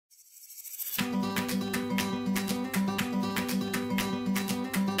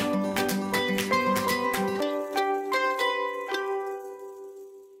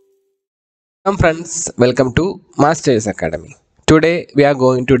Friends, welcome to Masters Academy. Today we are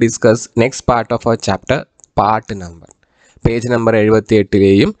going to discuss next part of our chapter, part number. Page number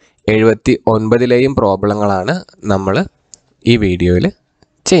 78ലെയും 79ലെയും പ്രോബ്ലങ്ങളാണ് നമ്മൾ ഈ വീഡിയോയിൽ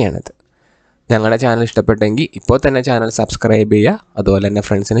ചെയ്യണത്. ഞങ്ങളുടെ channel ഇഷ്ടപ്പെട്ടെങ്കിൽ ഇപ്പോൾ തന്നെ ചാനൽ സബ്സ്ക്രൈബ് ചെയ്യുക, അതുപോലെ തന്നെ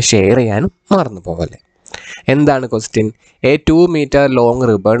ഫ്രണ്ട്സിന് ഷെയർ ചെയ്യാനും മറന്നു പോകല്ലേ. എന്താണ് question? A 2 meter long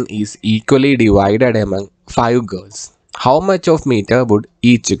ribbon is equally divided among 5 girls. How much of meter would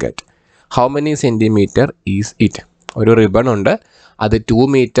each get? How many centimeter is it? ഒരു റിബൺ ഉണ്ട്, അത് 2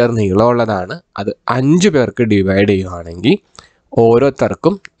 മീറ്റർ നീളമുള്ളതാണ്. അത് 5 പേർക്ക് ഡിവൈഡ് ചെയ്യുകയാണെങ്കിൽ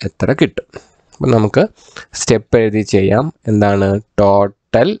ഓരോരുത്തർക്കും എത്ര കിട്ടും? അപ്പം നമുക്ക് സ്റ്റെപ്പ് എഴുതി ചെയ്യാം. എന്താണ്?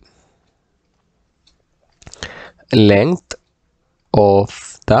 Total length of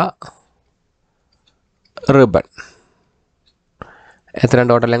the ribbon. എത്ര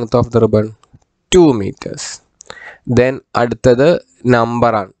total length of the ribbon? 2 meters. Then അടുത്തത്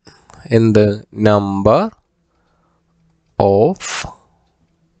നമ്പറാണ്. എന്ത്? Number of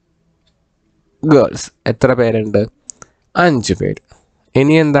girls. എത്ര പേരുണ്ട്? 5 പേര്.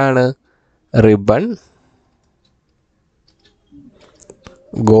 ഇനി എന്താണ്? Ribbon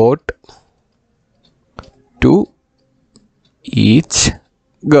got to each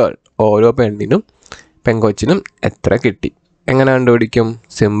girl. ഓരോ പെൺകൊച്ചിനും എത്ര കിട്ടി? എങ്ങനെ കണ്ടുപിടിക്കും?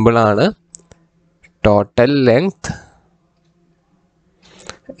 സിമ്പിളാണ്. ടോട്ടൽ ലെങ്ത്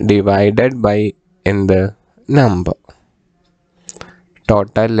ഡിവൈഡഡ് ബൈ എന്ത്? Number.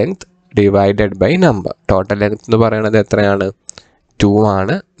 Total length divided by number. Total length എന്ന് പറയുന്നത് എത്രയാണ്? 2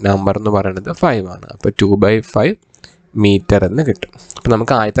 ആണ്. നമ്പർ എന്ന് പറയുന്നത് 5 ആണ്. അപ്പോൾ 2/5 മീറ്റർ എന്ന് കിട്ടും. അപ്പോൾ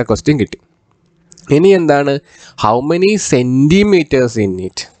നമുക്ക് ആദ്യത്തെ ക്വസ്റ്റ്യൻ കിട്ടി. ഇനി എന്താണ്? How many centimetres in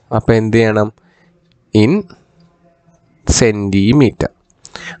it. അപ്പോൾ എന്ത് ചെയ്യണം? In centimetre.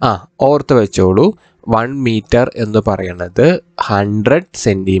 ഓർത്ത് വെച്ചോളൂ, 1 മീറ്റർ എന്ന് പറയുന്നത് 100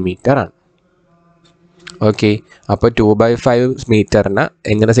 സെൻറ്റിമീറ്റർ ആണ്. ഓക്കെ, അപ്പോൾ 2/5 മീറ്ററിനെ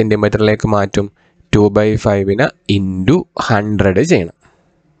എങ്ങനെ സെൻറ്റിമീറ്ററിലേക്ക് മാറ്റും? 2/5നെ ഇൻറ്റു 100 ചെയ്യണം.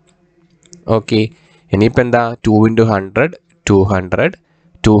 ഓക്കെ, ഇനിയിപ്പോൾ എന്താ? 2 × 100 200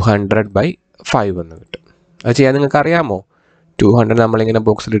 200/5 എന്ന് കിട്ടും. അത് ചെയ്യാൻ നിങ്ങൾക്ക് അറിയാമോ? 200 നമ്മളിങ്ങനെ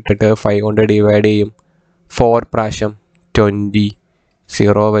ബോക്സിലിട്ടിട്ട് 5 കൊണ്ട് ഡിവൈഡ് ചെയ്യും. 4 പ്രാവശ്യം 20,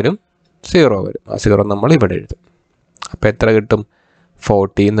 0 വരും, 0 വരും. ആ 0 നമ്മൾ ഇവിടെ എഴുതും. അപ്പോൾ എത്ര കിട്ടും?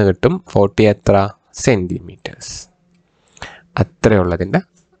 40 എന്ന് കിട്ടും. 40 എത്ര? സെൻറ്റിമീറ്റേഴ്സ്. അത്രയുള്ളതിൻ്റെ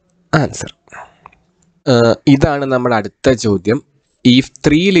ആൻസർ. ഇതാണ് നമ്മുടെ അടുത്ത ചോദ്യം. If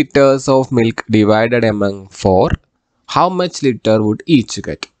 3 liters of milk divided among 4, how much litre would each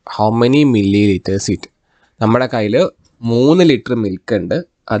get? How many milli litres it? നമ്മുടെ കയ്യിൽ 3 ലിറ്റർ മിൽക്ക് ഉണ്ട്,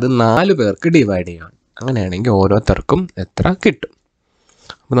 അത് 4 പേർക്ക് ഡിവൈഡ് ചെയ്യണം. അങ്ങനെയാണെങ്കിൽ ഓരോരുത്തർക്കും എത്ര കിട്ടും?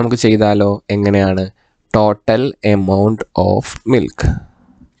 അപ്പോൾ നമുക്ക് ചെയ്താലോ? എങ്ങനെയാണ്? Total amount of milk.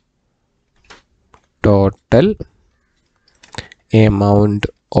 Total amount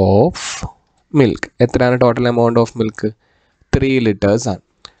of milk എത്രയാണ്? Total amount of milk 3 liters ആണ്.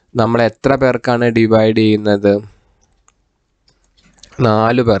 നമ്മൾ എത്ര പേർക്കാണ് ഡിവൈഡ് ചെയ്യുന്നത്?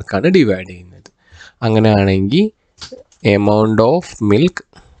 4 പേർക്കാണ് ഡിവൈഡ് ചെയ്യുന്നത്. അങ്ങനെയാണെങ്കിൽ amount of milk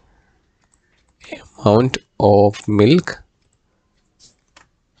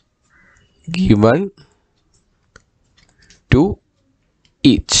given to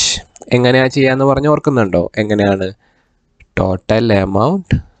each. എങ്ങനെയാണ് ചെയ്യാന്ന് പറഞ്ഞ് ഓർക്കുന്നുണ്ടോ? എങ്ങനെയാണ്? Total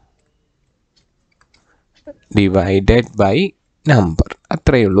amount divided by number.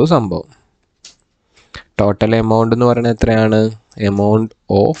 അത്രയേ ഉള്ളൂ സംഭവം. ടോട്ടൽ എമൗണ്ട് എന്ന് പറയുന്നത് എത്രയാണ്? എമൗണ്ട്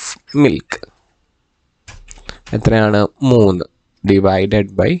ഓഫ് മിൽക്ക് എത്രയാണ്? 3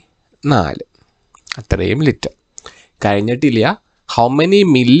 ഡിവൈഡഡ് ബൈ 4. അത്രയും ലിറ്റർ. കഴിഞ്ഞിട്ടില്ല. How many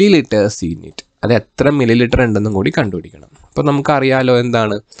milli litres in it? അത് എത്ര മില്ലി ലിറ്റർ ഉണ്ടെന്നും കൂടി കണ്ടുപിടിക്കണം. അപ്പോൾ നമുക്കറിയാലോ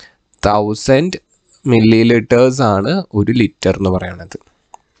എന്താണ്? 1000 മില്ലി ലിറ്റേഴ്സ് ആണ് 1 ലിറ്റർ എന്ന് പറയണത്.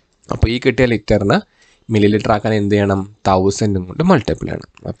 അപ്പോൾ ഈ കിട്ടിയ ലിറ്ററിന് മില്ലി ലിറ്റർ ആക്കാൻ എന്ത് ചെയ്യണം? 1000 കൊണ്ട് മൾട്ടിപ്പിൾ ചെയ്യണം.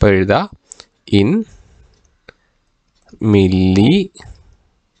 അപ്പോൾ എഴുതാ ഇൻ മില്ലി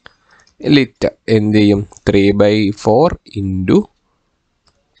ലിറ്റർ. എന്ത് ചെയ്യും? 3/4 ഇൻറ്റു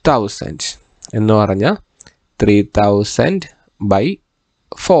 1000 എന്ന് പറഞ്ഞാൽ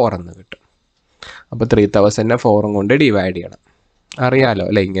 3000/4 എന്ന് കിട്ടും. അപ്പോൾ 3000നെ 4 കൊണ്ട് ഡിവൈഡ് ചെയ്യണം. അറിയാലോ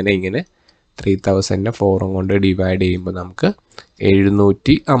അല്ലേ? ഇങ്ങനെ 3000നെ 4 കൊണ്ട് ഡിവൈഡ് ചെയ്യുമ്പോൾ നമുക്ക്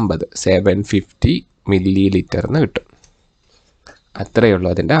 750 മില്ലി ലിറ്റർ എന്ന് കിട്ടും. അത്രയേ ഉള്ളൂ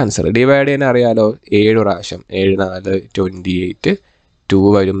അതിൻ്റെ ആൻസർ. ഡിവൈഡ് ചെയ്യാൻ അറിയാലോ? 7 പ്രാവശ്യം 7 4 28, 2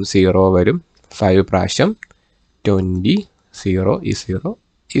 വരും, 0 വരും, 5 പ്രാവശ്യം 20, 0 ഈ 0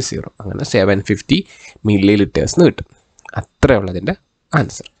 ഈ 0. അങ്ങനെ 750 മില്ലി ലിറ്റേഴ്സ് എന്ന് കിട്ടും. അത്രയുള്ളതിൻ്റെ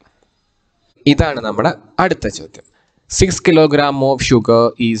ആൻസർ. ഇതാണ് നമ്മുടെ അടുത്ത ചോദ്യം. 6 kilogram of sugar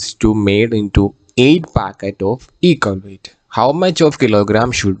is to made into 8 packet of equal weight. How much of kilogram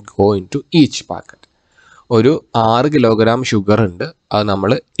should go into each packet? ഒരു 6 കിലോഗ്രാം ഷുഗർ ഉണ്ട്, അത്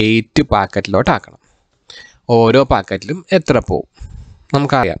നമ്മൾ 8 പാക്കറ്റിലോട്ട് ആക്കണം. ഓരോ പാക്കറ്റിലും എത്ര പോവും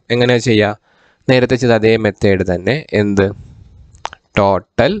നമുക്കറിയാം. എങ്ങനെയാണ് ചെയ്യുക? നേരത്തെ ചെയ്ത അതേ മെത്തേഡ് തന്നെ. എന്ത്?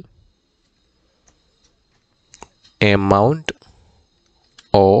 Total amount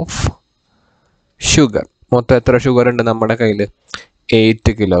of sugar. മൊത്തം എത്ര ഷുഗർ ഉണ്ട് നമ്മുടെ കയ്യിൽ?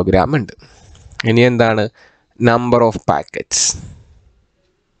 8 കിലോഗ്രാം ഉണ്ട്. ഇനി എന്താണ്? Number of packets.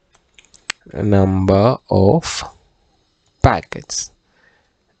 Number of packets.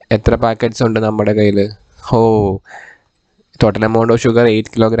 എത്ര പാക്കറ്റ്സ് ഉണ്ട് നമ്മുടെ കയ്യിൽ? Total amount of sugar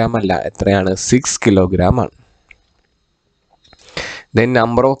 8 kilogram അല്ല, എത്രയാണ്? 6 കിലോഗ്രാം ആണ്. ദെൻ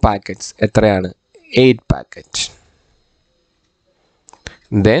നമ്പർ ഓഫ് പാക്കറ്റ്സ് എത്രയാണ്? 8 പാക്കറ്റ്.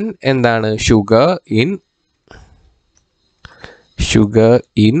 ദെൻ എന്താണ്? Sugar in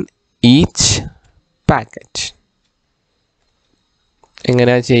each packet.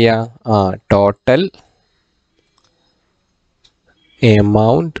 എങ്ങനെയാണ് ചെയ്യുക? Total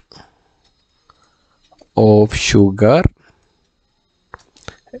amount of sugar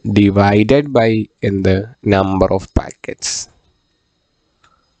divided by എന്ത്? Number of packets.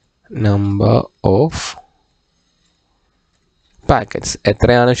 Number of packets.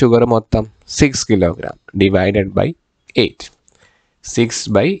 എത്രയാണ് ഷുഗർ മൊത്തം? 6 കിലോഗ്രാം ഡിവൈഡഡ് ബൈ 8.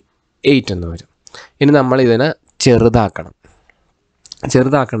 6/8 എന്ന് വരും. ഇനി നമ്മൾ ഇതിനെ ചെറുതാക്കണം.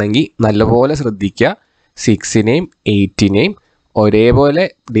 ചെറുതാക്കണമെങ്കിൽ നല്ലപോലെ ശ്രദ്ധിക്കുക. 6നെയും 8നെയും ഒരേപോലെ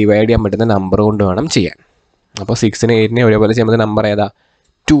ഡിവൈഡ് ചെയ്യാൻ പറ്റുന്ന നമ്പർ കൊണ്ട് വേണം ചെയ്യാൻ. അപ്പോൾ 6നെയും 8നെയും ഒരേപോലെ ചെയ്യുമ്പോൾ നമ്പർ ഏതാ?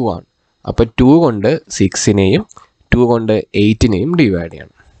 2 ആണ്. അപ്പോൾ 2 കൊണ്ട് 6നെയും 2 കൊണ്ട് 8നെയും ഡിവൈഡ്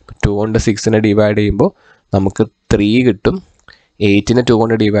ചെയ്യണം. 2 കൊണ്ട് 6നെ ഡിവൈഡ് ചെയ്യുമ്പോൾ നമുക്ക് 3 കിട്ടും. 8നെ 2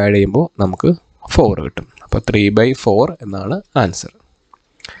 കൊണ്ട് ഡിവൈഡ് ചെയ്യുമ്പോൾ നമുക്ക് 4 കിട്ടും. അപ്പോൾ 3/4 എന്നാണ് ആൻസർ.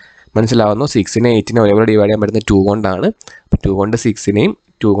 മനസ്സിലാവുന്നു? 6നെ 8നെ ഒരേപോലെ ഡിവൈഡ് ചെയ്യാൻ പറ്റുന്ന 2 കൊണ്ടാണ്. അപ്പോൾ 2 കൊണ്ട് 6നെയും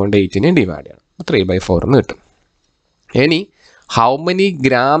 2 കൊണ്ട് 8നെയും ഡിവൈഡ് ചെയ്യണം. 3/4 എന്ന് കിട്ടും. ഇനി how many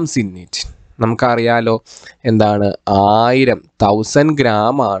grams in it? നമുക്കറിയാലോ എന്താണ്? 1000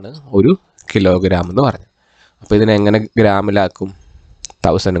 ഗ്രാം ആണ് ഒരു കിലോഗ്രാം എന്ന് പറഞ്ഞു. അപ്പോൾ ഇതിനെങ്ങനെ ഗ്രാമിലാക്കും?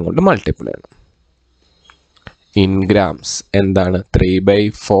 1000 കൊണ്ട് മൾട്ടിപ്ലൈ ചെയ്യണം. ഇൻ ഗ്രാംസ് എന്താണ്?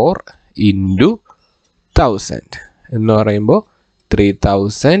 3/4 ഇൻറ്റു 1000 എന്ന് പറയുമ്പോൾ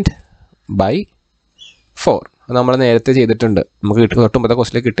 3000/4. നമ്മൾ നേരത്തെ ചെയ്തിട്ടുണ്ട്. നമുക്ക് തൊട്ട് മുമ്പത്തെ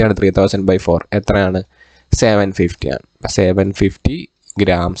ക്വസ്റ്റിലേക്ക് കിട്ടിയാണ് 3000/4. എത്രയാണ്? 750 ആണ്. 750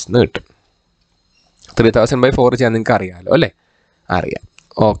 ഗ്രാംസ് എന്ന് കിട്ടും. 3000/4 ചെയ്യാൻ നിങ്ങൾക്ക് അറിയാമല്ലോ അല്ലേ? അറിയാം.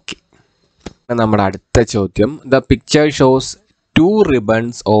 ഓക്കെ. നമ്മുടെ അടുത്ത ചോദ്യം. The picture shows 2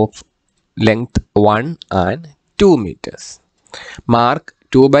 ribbons of length 1 and 2 meters. Mark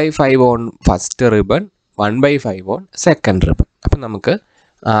 2/5 on first ribbon, 1/5 on second ribbon. അപ്പം നമുക്ക്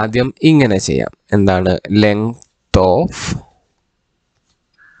ആദ്യം ഇങ്ങനെ ചെയ്യാം. എന്താണ്? Length of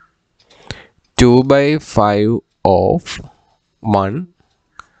 2/5 of 1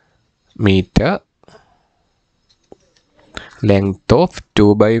 metre, length of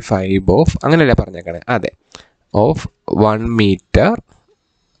 2/5 of, അങ്ങനെയല്ലേ പറഞ്ഞേക്കണേ? അതെ, ഓഫ് 1 മീറ്റർ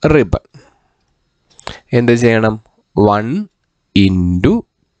റിബൺ. എന്ത് ചെയ്യണം? 1 ഇൻറ്റു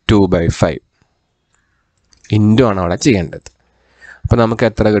 2/5 ഇൻറ്റു ആണ് അവിടെ ചെയ്യേണ്ടത്. അപ്പോൾ നമുക്ക്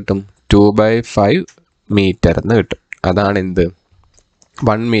എത്ര കിട്ടും? 2/5 മീറ്റർ എന്ന് കിട്ടും. അതാണ് എന്ത്?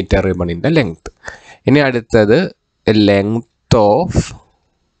 1 മീറ്റർ റിബണിൻ്റെ ലെങ്ത്. ഇനി അടുത്തത് ലെങ്ത് ഓഫ്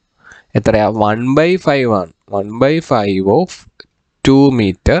എത്രയാ? 1/5 ആണ്. 1/5 ഓഫ് 2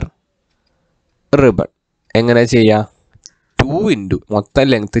 മീറ്റർ റിബൺ. എങ്ങനെ ചെയ്യാം? 2 ഇൻറ്റു മൊത്തം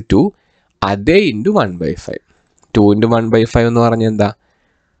ലെങ്ത് 2, അതേ ഇൻറ്റു 1/5. 2 ഇൻറ്റു 1/5 എന്ന് പറഞ്ഞാൽ എന്താ?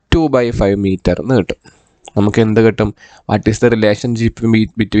 2/5 മീറ്റർ എന്ന് കിട്ടും. നമുക്ക് എന്ത് കിട്ടും? What is the relationship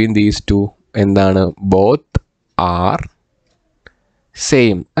between these two? എന്താണ്? ബോത്ത് ആർ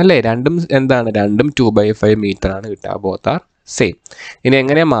സെയിം അല്ലേ? രണ്ടും എന്താണ്? രണ്ടും 2/5 മീറ്റർ ആണ് കിട്ടുക. Both are same. ഇനി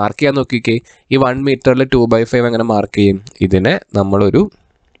എങ്ങനെയാണ് മാർക്ക് ചെയ്യാൻ നോക്കിക്കേ. ഈ 1 മീറ്ററിൽ 2/5 എങ്ങനെ മാർക്ക് ചെയ്യും? ഇതിനെ നമ്മളൊരു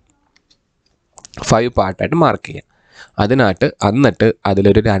 5 പാർട്ടായിട്ട് മാർക്ക് ചെയ്യാം. എന്നിട്ട്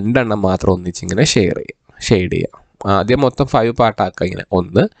അതിലൊരു 2 എണ്ണം മാത്രം ഒന്നിച്ചിങ്ങനെ ഷെയ്ഡ് ചെയ്യുക. ആദ്യം മൊത്തം 5 പാർട്ടാക്കുക. ഇങ്ങനെ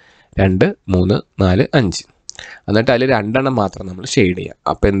 1 2 3 4 5. എന്നിട്ട് അതിൽ 2 എണ്ണം മാത്രം നമ്മൾ ഷെയ്ഡ് ചെയ്യുക.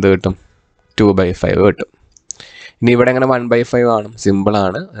 അപ്പോൾ എന്ത് കിട്ടും? 2/5 കിട്ടും. ഇനി ഇവിടെ എങ്ങനെ 1/5 ആണ്?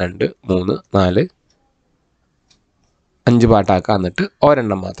 സിമ്പിളാണ്. 2 3 4 5 പാർട്ടാക്കുക. എന്നിട്ട്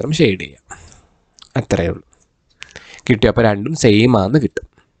ഒരെണ്ണം മാത്രം ഷെയ്ഡ് ചെയ്യുക. അത്രയേ ഉള്ളൂ. കിട്ടി. അപ്പോൾ രണ്ടും സെയിം ആണെന്ന് കിട്ടും.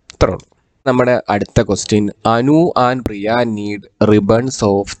 അത്രേ ഉള്ളൂ. നമ്മുടെ അടുത്ത question. Anu and Priya need ribbons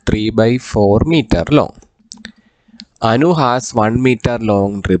of 3/4 metre long. Anu has 1 meter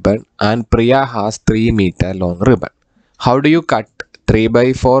long ribbon and Priya has 3 meter long ribbon. How do you cut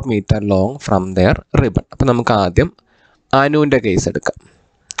 3/4 metre long from there ribbon? അപ്പോൾ നമുക്ക് ആദ്യം അനുവിൻ്റെ കേസ് എടുക്കാം.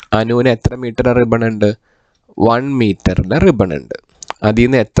 അനുവിന് എത്ര മീറ്റർ റിബൺ ഉണ്ട്? 1 മീറ്ററിൻ്റെ ribbon ഉണ്ട്. അതിൽ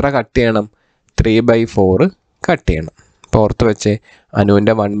നിന്ന് എത്ര കട്ട് ചെയ്യണം? 3/4 കട്ട് ചെയ്യണം. അപ്പോൾ ഓർത്ത് വെച്ചേ,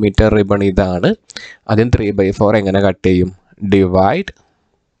 അനുവിൻ്റെ 1 മീറ്റർ റിബൺ ഇതാണ്. അതിന് 3/4 എങ്ങനെ കട്ട് ചെയ്യും? Divide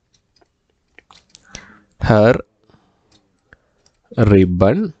her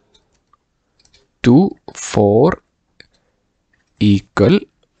ribbon to 4 equal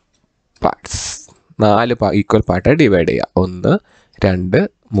parts. 4 equal പാർട്ടായി divide ചെയ്യുക. 1, 2,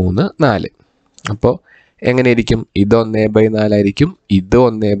 3, 4. അപ്പോൾ എങ്ങനെയായിരിക്കും? ഇത് 1/4 ആയിരിക്കും, ഇത്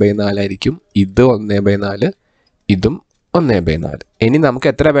 1/4 ആയിരിക്കും, ഇത് 1/4, ഇതും 1/4. ഇനി നമുക്ക്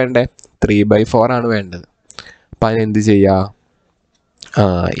എത്ര വേണ്ടേ? 3/4 ആണ് വേണ്ടത്. അപ്പം അതിനെന്ത് ചെയ്യുക?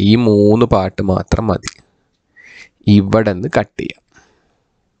 ഈ 3 പാർട്ട് മാത്രം മതി. ഇവിടെ നിന്ന് കട്ട് ചെയ്യാം.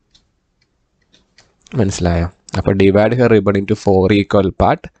 മനസ്സിലായോ? അപ്പോൾ divide her ribbon into 4 equal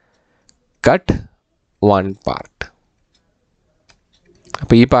part, cut 1 part.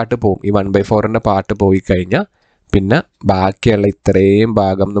 അപ്പോൾ ഈ പാർട്ട് പോവും. ഈ 1/4ൻ്റെ പാർട്ട് പോയി കഴിഞ്ഞാൽ പിന്നെ ബാക്കിയുള്ള ഇത്രയും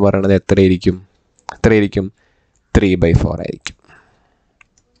ഭാഗം എന്ന് പറയുന്നത് എത്രയായിരിക്കും? 3/4 ആയിരിക്കും.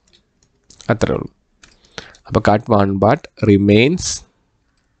 അത്രേ ഉള്ളൂ. അപ്പോൾ കട്ട് 1 പാർട്ട് റിമെയിൻസ്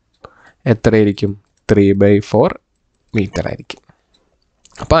എത്രയായിരിക്കും? 3/4 മീറ്റർ ആയിരിക്കും.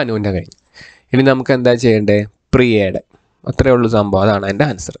 അപ്പോൾ അനുവിൻ്റെ കഴിഞ്ഞു. ഇനി നമുക്ക് എന്താ ചെയ്യേണ്ടത്? പ്രിയയുടെ. അത്രയേ ഉള്ളൂ സംഭവം. അതാണ് എൻ്റെ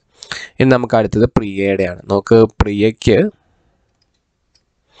ആൻസർ. ഇനി നമുക്ക് അടുത്തത് പ്രിയയുടെ ആണ്. നമുക്ക് പ്രിയയ്ക്ക്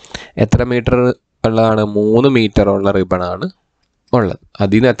എത്ര മീറ്റർ ഉള്ളതാണ്? 3 മീറ്റർ ഉള്ള റിബണാണ് ഉള്ളത്.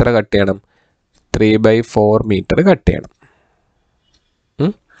 അതിൽ നിന്ന് എത്ര കട്ട് ചെയ്യണം? 3/4 മീറ്റർ കട്ട് ചെയ്യണം.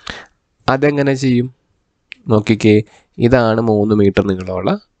 അതെങ്ങനെ ചെയ്യും? നോക്കിക്കേ, ഇതാണ് 3 മീറ്റർ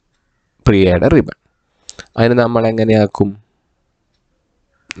നീളമുള്ള പ്രിയയുടെ റിബൺ. അതിന് നമ്മൾ എങ്ങനെയാക്കും?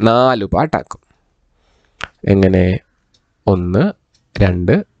 4 പാർട്ടാക്കും. എങ്ങനെ? 1,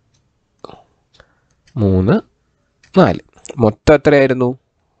 2, 3, 4. മൊത്തം എത്രയായിരുന്നു?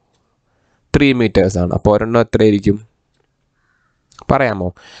 3 മീറ്റേഴ്സ് ആണ്. അപ്പോൾ ഒരെണ്ണം എത്രയായിരിക്കും? പറയാമോ?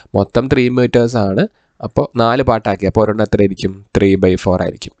 മൊത്തം 3 മീറ്റേഴ്സ് ആണ്. അപ്പോൾ 4 പാർട്ടാക്കി. അപ്പോൾ ഒരെണ്ണം എത്രയായിരിക്കും? 3/4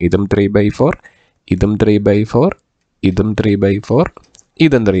 ആയിരിക്കും. ഇതും 3/4, ഇതും 3/4, ഇതും 3/4,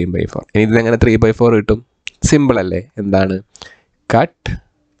 ഇതും 3/4. ഇനി ഇതെങ്ങനെ 3/4 കിട്ടും? സിമ്പിൾ അല്ലേ? എന്താണ്? Cut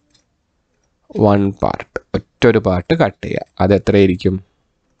 1 part. ഒറ്റൊരു പാർട്ട് കട്ട് ചെയ്യുക. അത് എത്രയായിരിക്കും?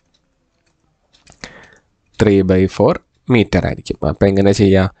 3/4 മീറ്റർ ആയിരിക്കും. അപ്പോൾ എങ്ങനെ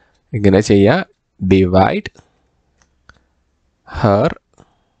ചെയ്യുക? ഇങ്ങനെ ചെയ്യുക. Divide her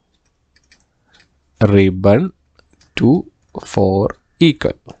ribbon to 4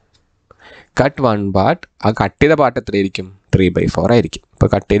 equal. Cut 1 part. ആ കട്ട് ചെയ്ത പാർട്ട് എത്രയായിരിക്കും? 3/4 ആയിരിക്കും. ഇപ്പോൾ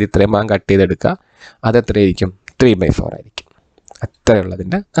കട്ട് ചെയ്ത് ഇത്രയും ഭാഗം കട്ട് ചെയ്തെടുക്കുക. അത് എത്രയായിരിക്കും? 3/4 ആയിരിക്കും.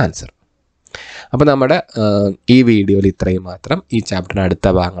 അത്രയുള്ളതിൻ്റെ ആൻസർ. അപ്പോൾ നമ്മുടെ ഈ വീഡിയോയിൽ ഇത്രയും മാത്രം. ഈ ചാപ്റ്ററിന് അടുത്ത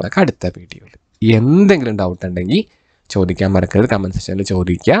ഭാഗങ്ങളൊക്കെ അടുത്ത വീഡിയോയിൽ. എന്തെങ്കിലും ഡൗട്ട് ഉണ്ടെങ്കിൽ ചോദിക്കാൻ മറക്കരുത്. കമൻറ്റ് സെക്ഷനിൽ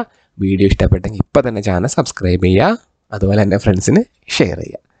ചോദിക്കുക. വീഡിയോ ഇഷ്ടപ്പെട്ടെങ്കിൽ ഇപ്പോൾ തന്നെ ചാനൽ സബ്സ്ക്രൈബ് ചെയ്യുക. അതുപോലെ എൻ്റെ ഫ്രണ്ട്സിന് ഷെയർ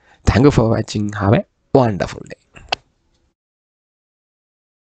ചെയ്യുക. Thank you for watching. Have A wonderful day.